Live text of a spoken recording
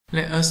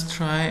Let us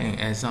try an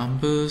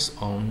example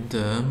on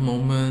the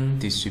moment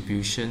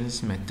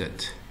distributions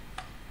method.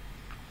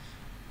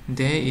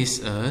 There is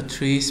a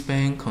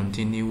 3-span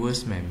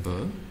continuous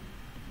member.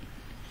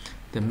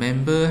 The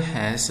member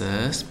has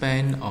a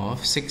span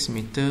of 6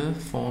 meter,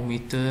 4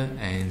 meter,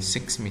 and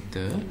 6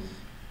 meter,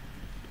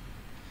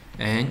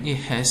 and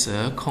it has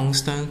a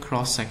constant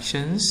cross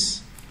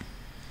sections,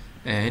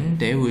 and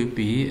there will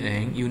be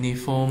an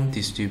uniform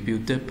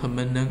distributed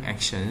permanent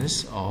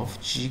actions of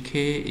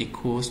GK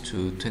equals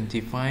to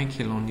 25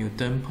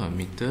 kN per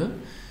meter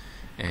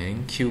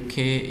and QK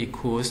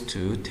equals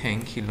to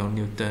 10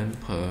 kN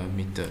per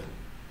meter.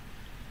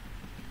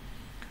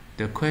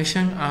 The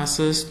question asks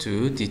us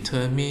to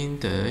determine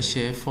the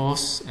shear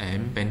force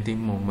and bending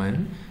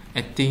moment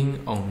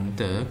acting on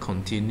the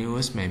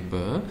continuous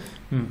member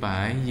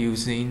by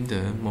using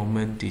the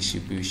moment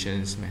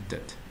distributions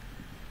method.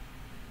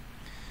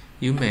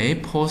 You may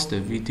pause the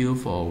video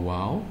for a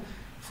while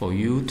for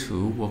you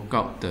to work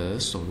out the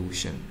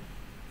solution.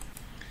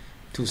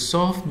 To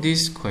solve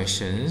these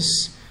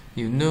questions,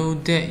 you know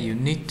that you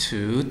need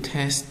to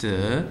test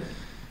the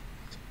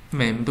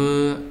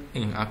member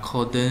in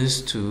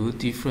accordance to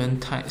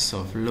different types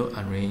of load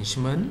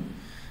arrangement,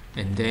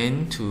 and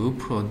then to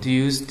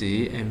produce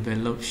the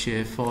envelope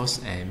shear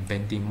force and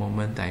bending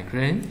moment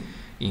diagram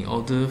in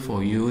order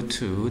for you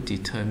to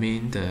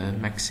determine the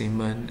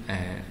maximum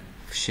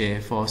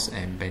shear force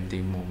and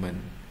bending moment.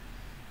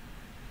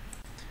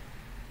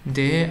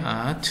 There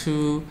are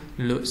 2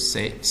 load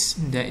sets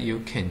that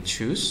you can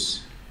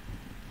choose.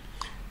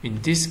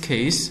 In this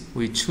case,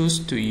 we choose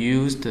to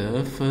use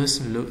the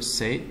first load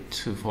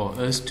set for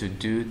us to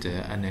do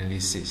the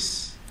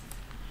analysis.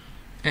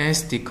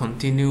 As the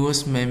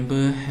continuous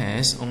member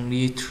has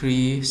only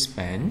 3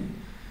 spans,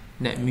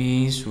 that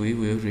means we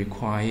will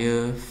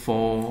require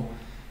 4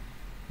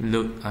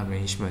 load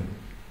arrangement.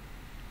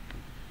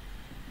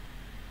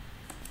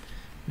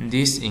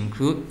 These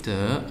include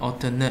the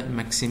alternate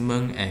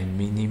maximum and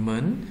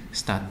minimum,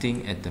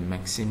 starting at the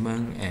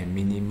maximum and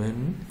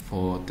minimum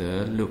for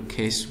the load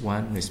case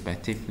 1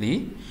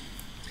 respectively,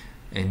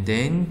 and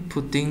then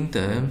putting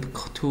the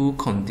 2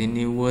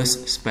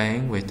 continuous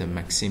span with the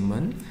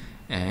maximum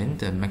and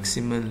the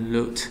maximum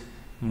load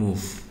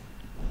move.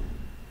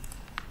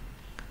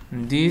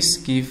 This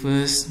gives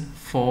us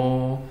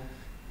 4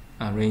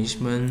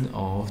 arrangement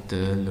of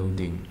the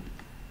loading.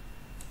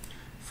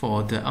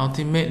 For the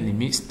ultimate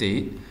limit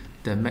state,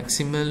 the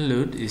maximum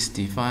load is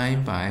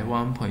defined by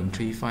 1.35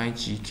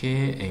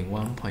 GK and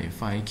 1.5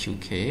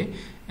 QK.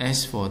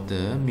 As for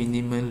the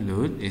minimum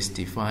load is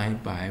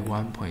defined by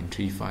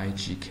 1.35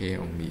 GK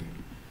only.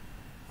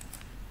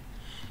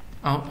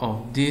 Out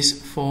of these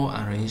 4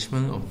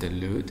 arrangements of the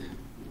load,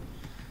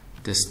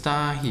 the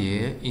star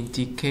here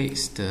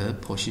indicates the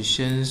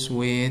positions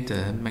where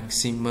the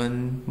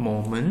maximum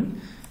moment,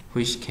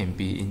 which can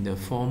be in the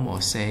form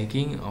of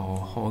sagging or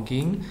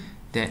hogging,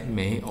 that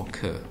may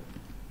occur.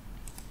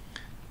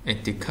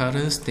 At the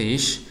current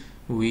stage,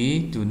 we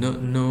do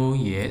not know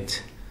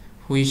yet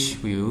which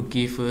will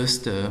give us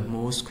the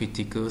most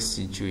critical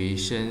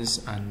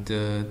situations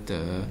under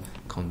the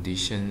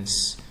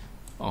conditions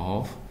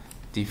of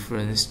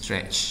different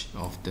stretch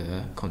of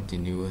the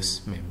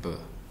continuous member.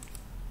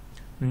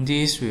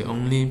 This will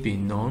only be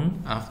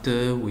known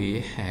after we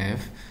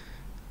have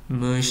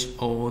merged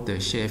all the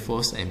shear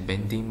force and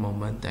bending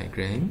moment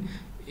diagram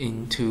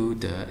into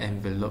the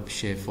envelope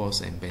shear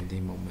force and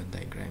bending moment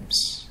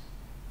diagrams.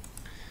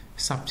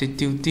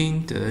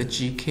 Substituting the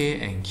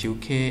GK and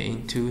QK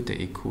into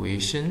the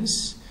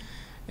equations,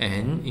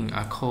 and in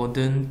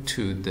accordance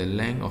to the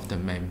length of the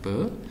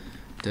member,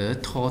 the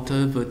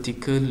total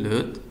vertical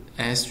load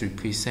as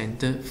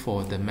represented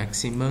for the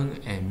maximum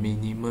and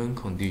minimum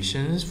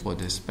conditions for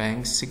the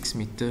span 6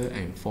 meter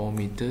and 4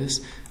 meters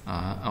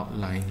are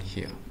outlined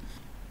here.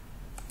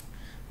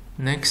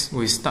 Next,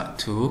 we start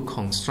to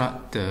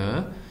construct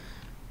the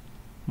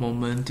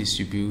moment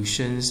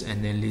distributions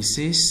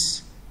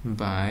analysis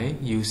by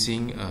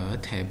using a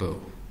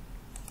table.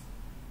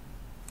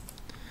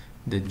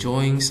 The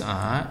joints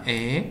are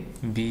A,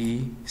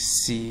 B,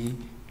 C,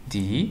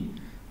 D,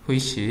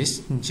 which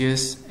is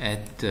just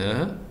at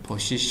the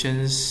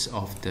positions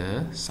of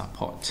the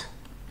support.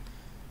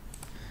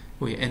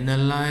 We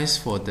analyze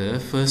for the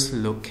first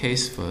load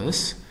case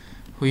first,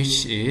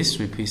 which is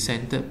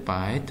represented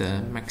by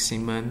the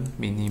maximum,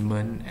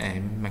 minimum,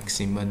 and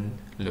maximum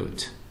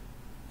load.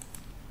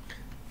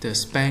 The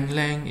span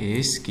length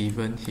is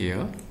given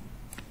here.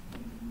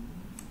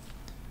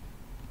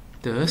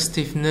 The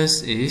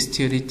stiffness is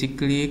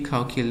theoretically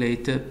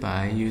calculated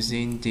by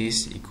using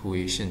these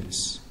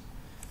equations,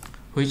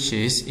 which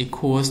is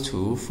equals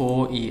to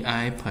 4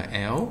 EI per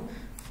L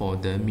for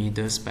the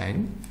middle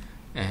span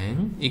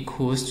and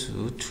equals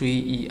to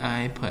 3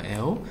 EI per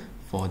L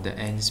for the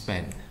end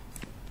span.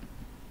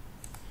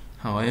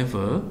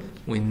 However,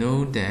 we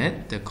know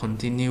that the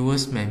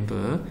continuous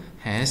member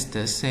has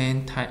the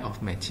same type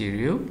of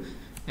material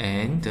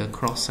and the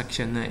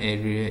cross-sectional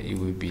area it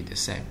will be the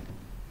same.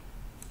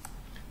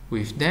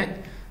 With that,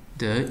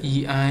 the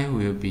EI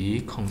will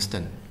be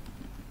constant.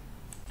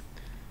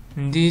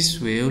 This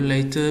will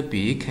later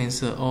be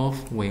cancelled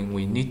off when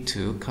we need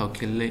to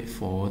calculate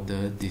for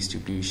the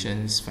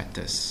distribution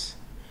factors.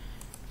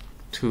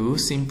 To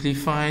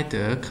simplify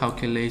the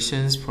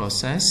calculations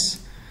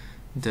process,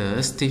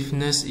 the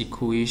stiffness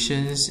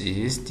equations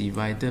is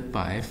divided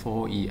by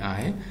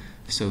 4EI,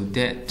 so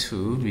that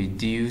to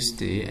reduce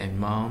the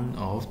amount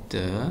of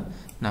the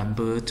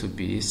number to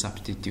be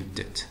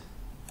substituted.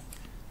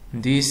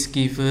 This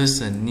gives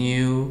us a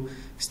new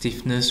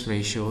stiffness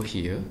ratio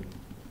here.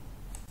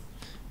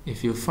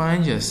 If you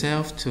find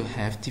yourself to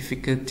have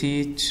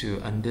difficulty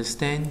to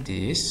understand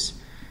this,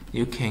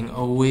 you can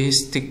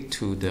always stick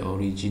to the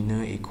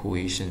original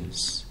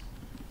equations.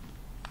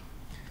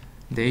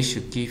 They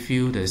should give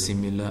you the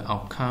similar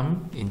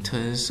outcome in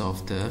terms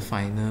of the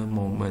final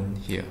moment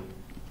here.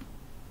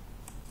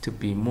 To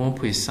be more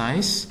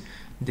precise,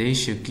 they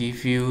should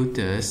give you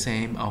the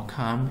same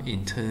outcome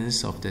in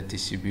terms of the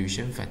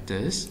distribution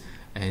factors,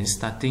 and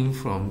starting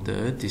from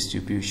the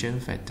distribution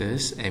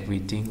factors,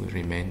 everything will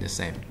remain the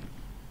same.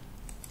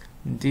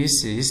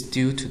 This is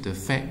due to the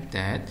fact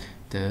that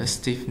the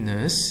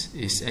stiffness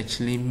is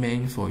actually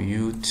meant for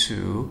you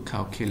to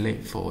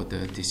calculate for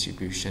the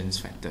distribution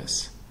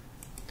factors.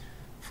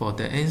 For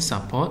the end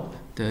support,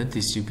 the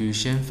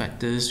distribution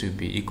factors will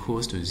be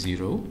equal to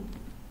 0.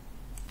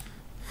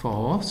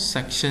 For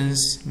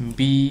sections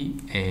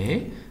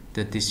BA,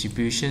 the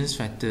distribution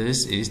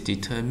factors is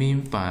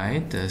determined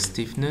by the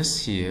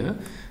stiffness here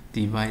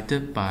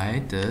divided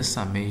by the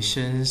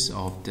summations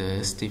of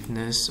the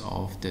stiffness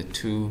of the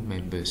two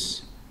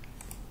members.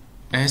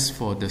 As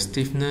for the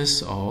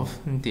stiffness of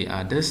the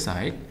other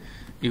side,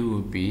 it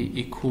will be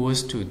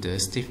equals to the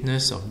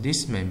stiffness of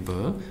this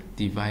member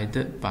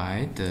divided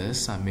by the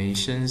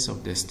summations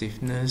of the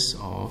stiffness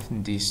of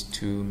these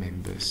two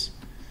members.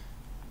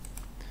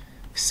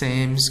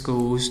 Same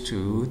goes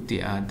to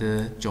the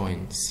other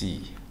joint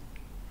C.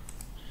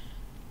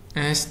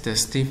 As the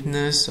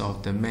stiffness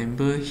of the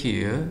member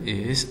here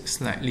is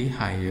slightly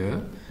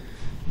higher,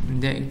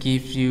 that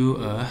gives you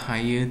a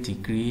higher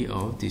degree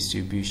of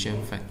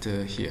distribution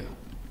factor here.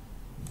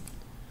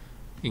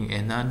 In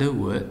another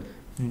word,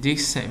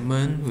 this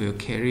segment will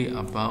carry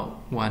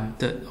about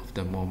 1/3 of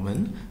the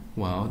moment,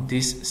 while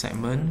this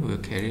segment will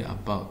carry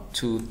about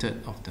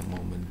 2/3 of the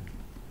moment.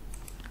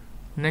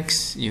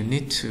 Next, you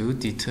need to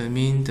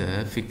determine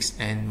the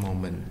fixed end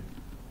moment.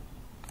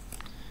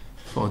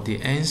 For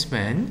the end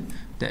span,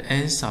 the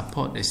end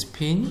support is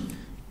pinned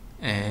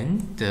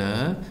and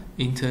the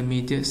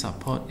intermediate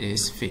support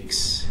is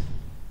fixed.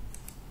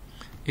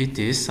 It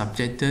is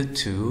subjected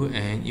to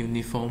an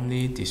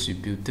uniformly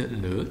distributed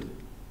load.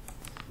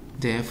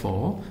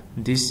 Therefore,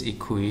 this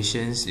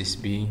equation is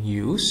being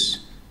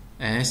used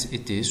as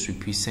it is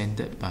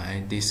represented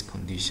by these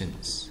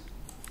conditions.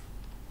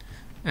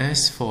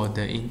 As for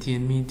the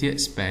intermediate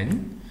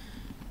span,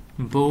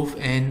 both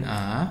ends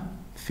are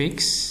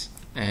fixed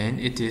and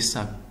it is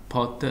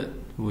supported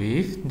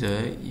with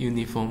the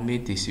uniformly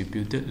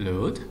distributed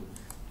load,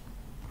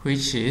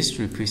 which is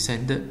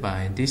represented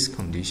by these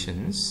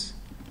conditions.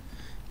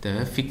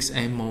 The fixed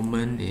end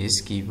moment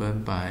is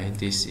given by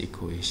this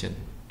equation.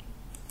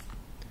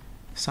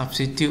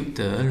 Substitute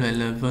the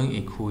relevant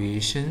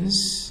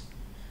equations,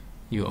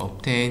 you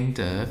obtain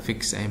the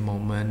fixed end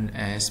moment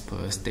as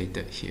per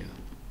stated here.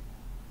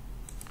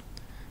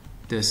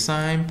 The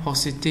sign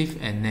positive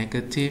and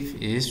negative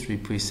is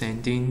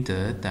representing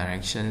the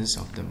directions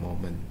of the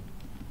moment.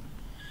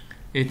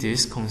 It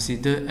is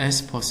considered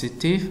as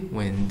positive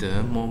when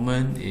the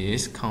moment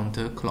is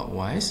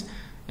counterclockwise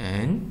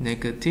and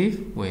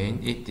negative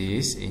when it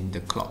is in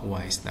the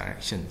clockwise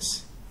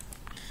directions.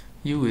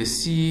 You will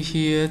see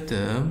here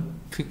the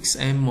fixed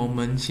end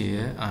moments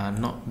here are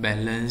not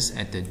balanced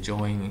at the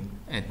joint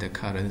at the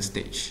current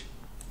stage.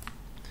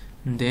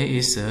 There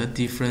is a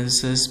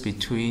differences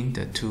between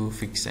the two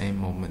fixed end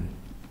moments.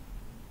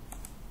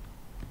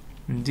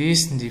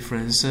 These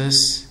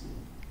differences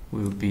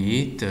will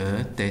be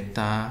the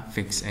theta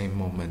fixed end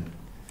moment.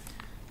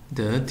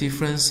 The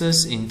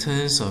differences in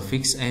terms of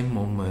fixed end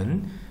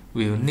moment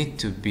will need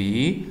to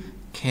be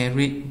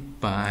carried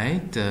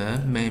by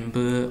the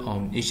member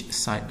on each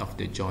side of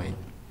the joint.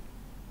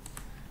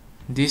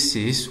 This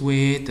is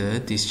where the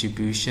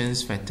distribution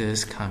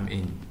factors come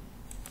in.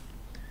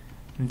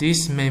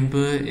 This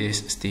member is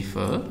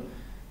stiffer,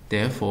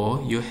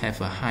 therefore you have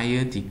a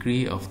higher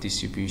degree of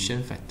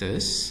distribution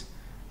factors,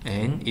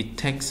 and it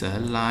takes a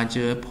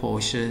larger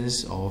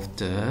portions of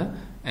the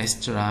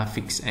extra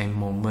fixed end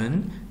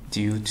moment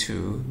due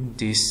to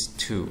these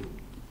two.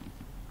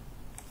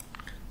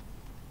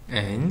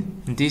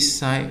 And this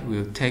side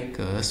will take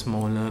a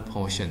smaller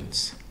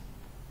portions.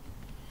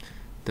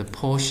 The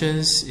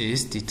portions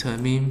is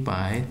determined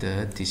by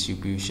the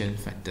distribution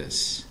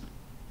factors.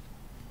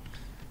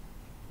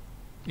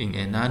 In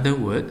another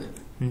word,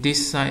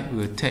 this side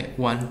will take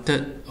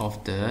 1/3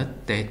 of the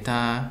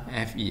theta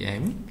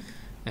FEM,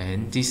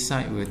 and this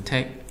side will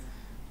take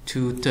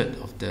 2/3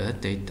 of the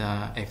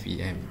theta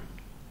FEM.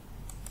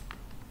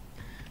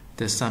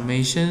 The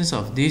summations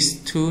of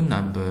these two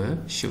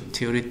numbers should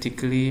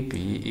theoretically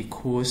be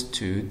equal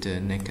to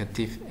the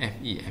negative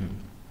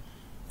FEM.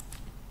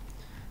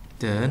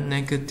 the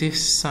negative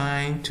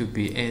sign to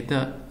be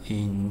added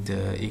in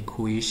the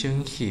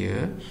equation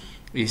here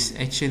is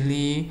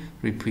actually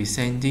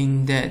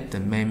representing that the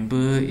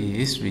member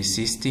is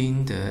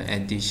resisting the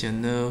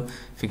additional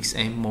fixed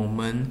end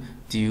moment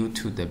due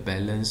to the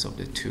balance of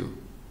the two.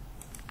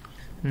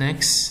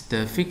 Next,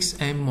 the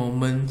fixed end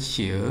moment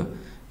here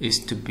is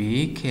to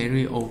be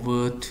carried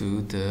over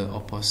to the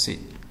opposite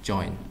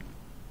joint.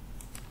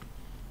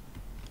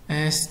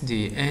 As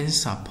the end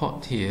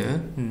support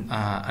here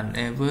are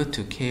unable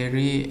to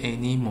carry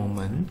any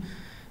moment,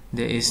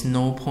 there is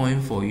no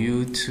point for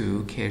you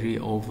to carry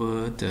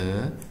over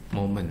the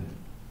moment.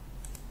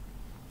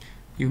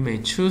 You may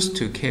choose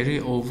to carry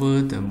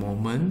over the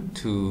moment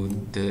to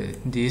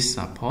this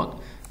support,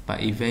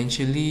 but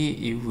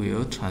eventually it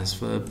will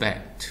transfer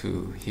back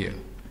to here,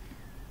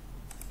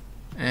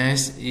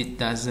 as it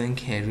doesn't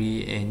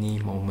carry any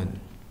moment.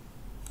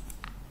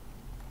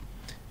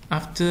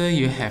 After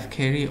you have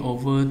carried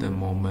over the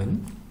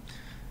moment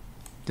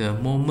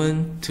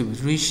to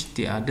reach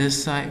the other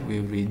side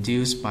will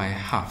reduce by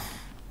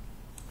half.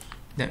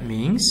 That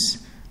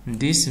means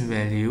this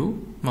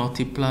value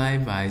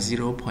multiplied by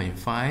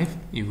 0.5,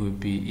 it will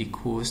be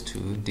equals to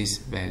this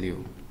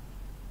value.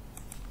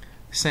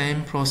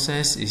 Same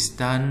process is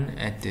done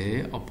at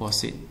the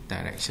opposite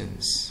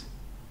directions.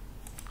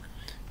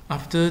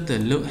 After the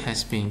load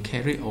has been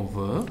carried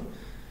over,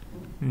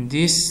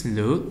 this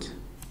load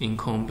in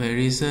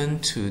comparison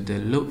to the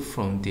load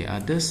from the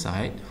other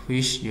side,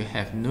 which you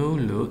have no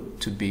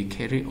load to be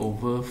carried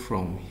over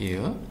from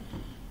here,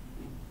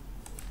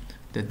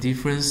 the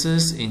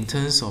differences in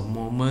terms of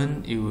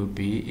moment, it will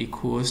be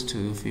equals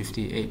to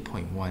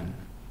 58.1.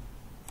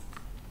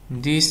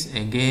 This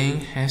again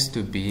has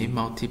to be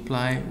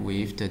multiplied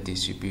with the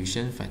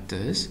distribution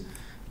factors,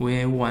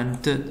 where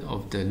 1/3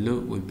 of the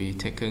load will be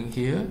taken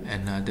here,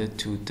 another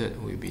 2/3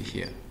 will be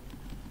here.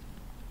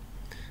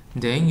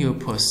 Then you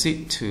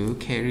proceed to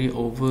carry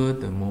over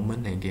the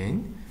moment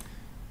again.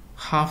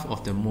 Half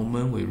of the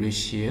moment will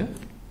reach here,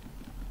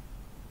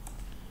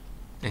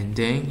 and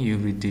then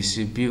you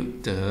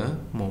redistribute the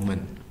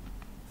moment.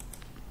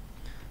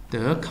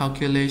 The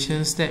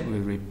calculation step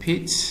will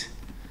repeat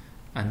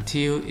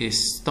until it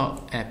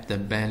stops at the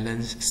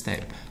balance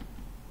step.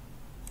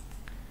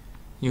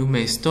 You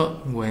may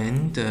stop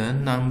when the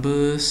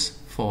numbers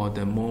for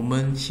the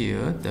moment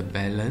here, the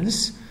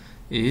balance,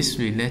 is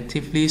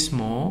relatively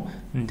small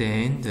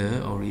than the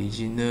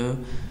original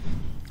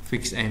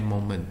fixed end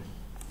moment.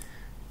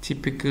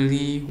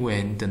 Typically,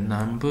 when the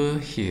number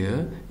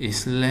here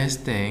is less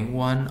than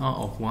 1 out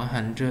of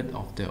 100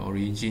 of the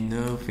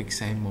original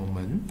fixed end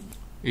moment,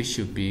 it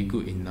should be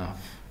good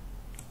enough.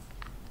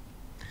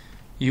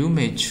 You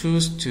may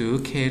choose to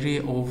carry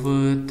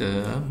over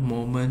the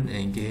moment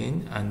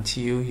again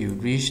until you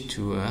reach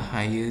to a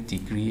higher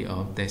degree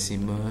of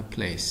decimal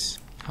place.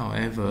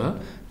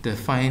 However, the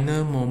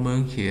final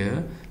moment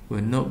here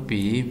will not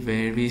be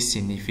very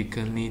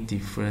significantly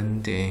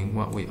different than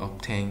what we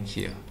obtained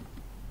here.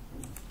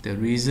 The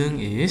reason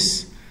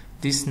is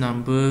this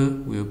number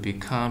will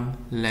become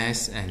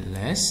less and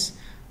less,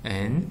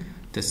 and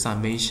the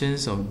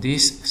summations of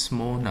this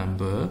small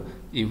number,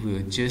 it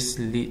will just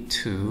lead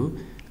to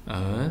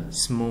a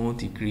small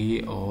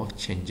degree of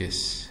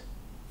changes.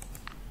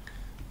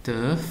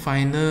 The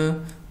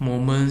final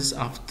moments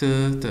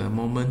after the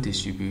moment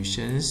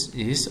distributions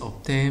is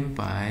obtained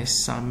by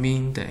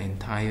summing the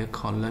entire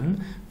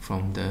column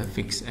from the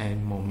fixed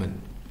end moment.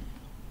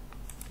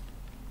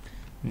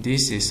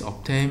 This is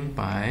obtained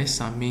by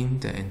summing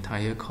the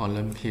entire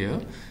column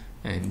here,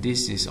 and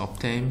this is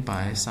obtained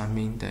by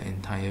summing the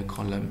entire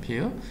column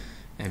here,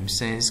 and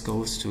sense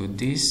goes to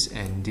this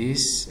and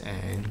this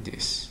and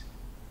this.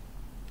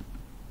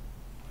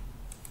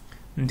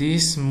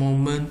 These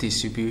moment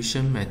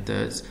distribution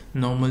methods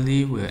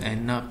normally will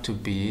end up to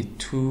be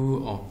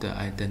two of the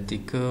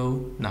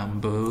identical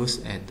numbers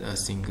at a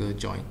single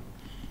joint.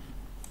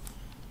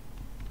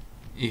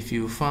 If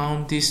you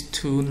found these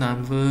two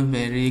numbers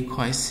vary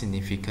quite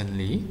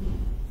significantly,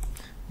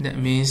 that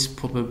means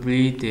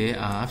probably there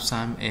are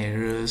some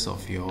errors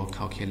of your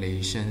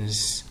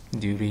calculations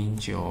during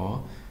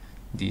your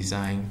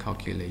design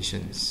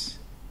calculations.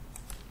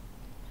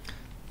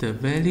 The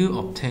value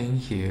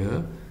obtained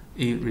here,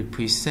 it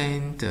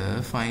represents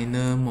the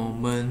final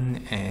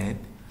moment at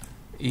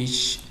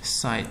each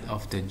side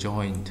of the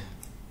joint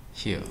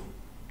here.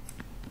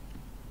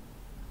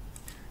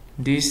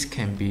 This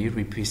can be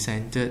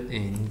represented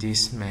in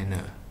this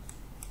manner.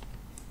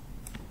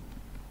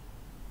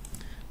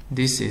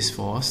 This is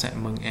for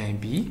segment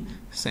AB,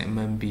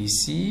 segment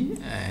BC,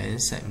 and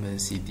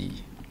segment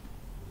CD.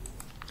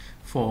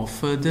 For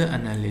further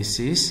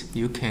analysis,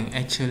 you can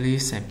actually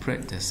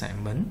separate the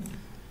segment.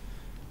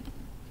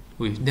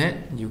 With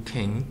that, you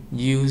can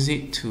use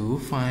it to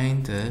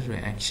find the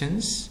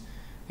reactions,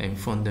 and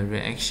from the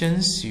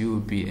reactions, you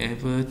will be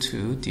able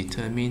to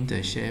determine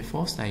the shear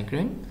force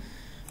diagram,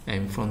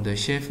 and from the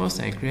shear force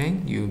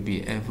diagram, you will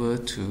be able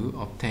to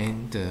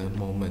obtain the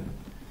moment.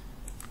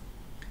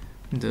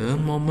 The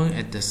moment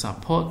at the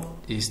support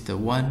is the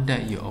one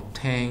that you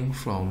obtain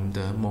from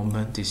the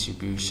moment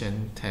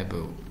distribution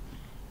table.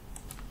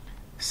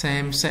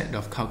 Same set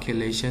of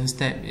calculation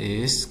steps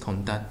is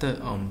conducted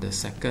on the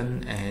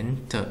second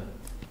and third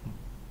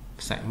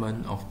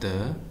segment of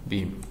the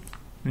beam.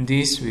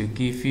 This will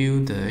give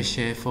you the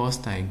shear force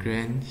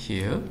diagram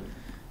here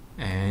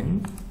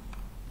and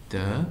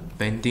the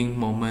bending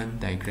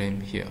moment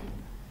diagram here.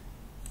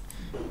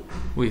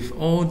 With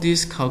all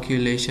these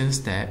calculation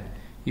steps,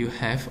 you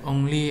have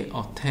only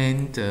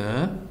obtained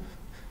the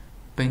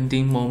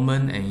bending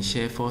moment and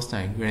shear force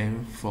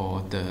diagram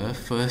for the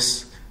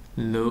first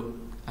loop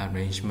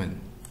arrangement.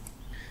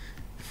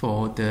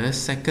 For the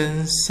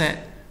second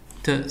set,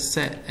 third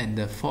set, and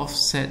the fourth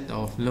set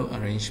of load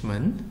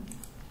arrangement,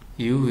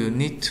 you will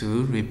need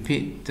to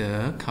repeat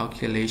the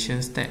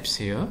calculation steps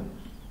here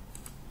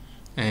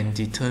and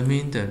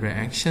determine the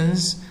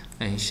reactions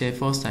and shear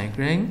force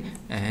diagram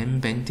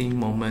and bending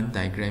moment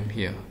diagram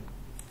here.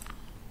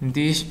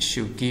 This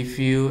should give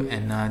you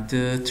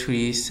another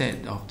 3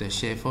 sets of the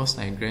shear force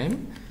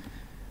diagram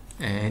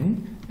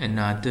and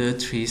another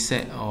 3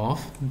 sets of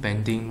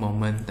bending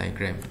moment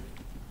diagram.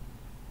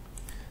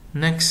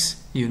 Next,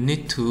 you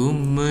need to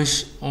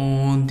merge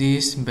all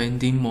these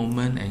bending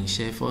moment and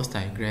shear force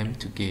diagram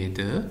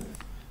together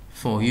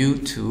for you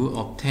to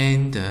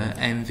obtain the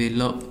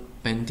envelope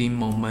bending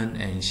moment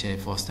and shear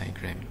force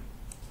diagram.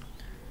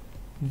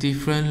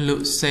 Different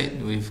load set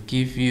will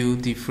give you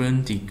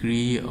different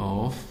degree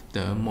of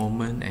the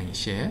moment and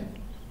shear,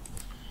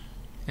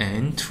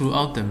 and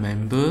throughout the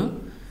member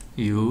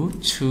you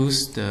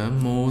choose the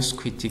most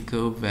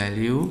critical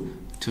value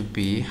to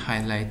be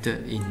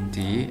highlighted in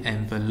the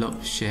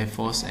envelope shear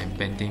force and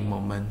bending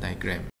moment diagram.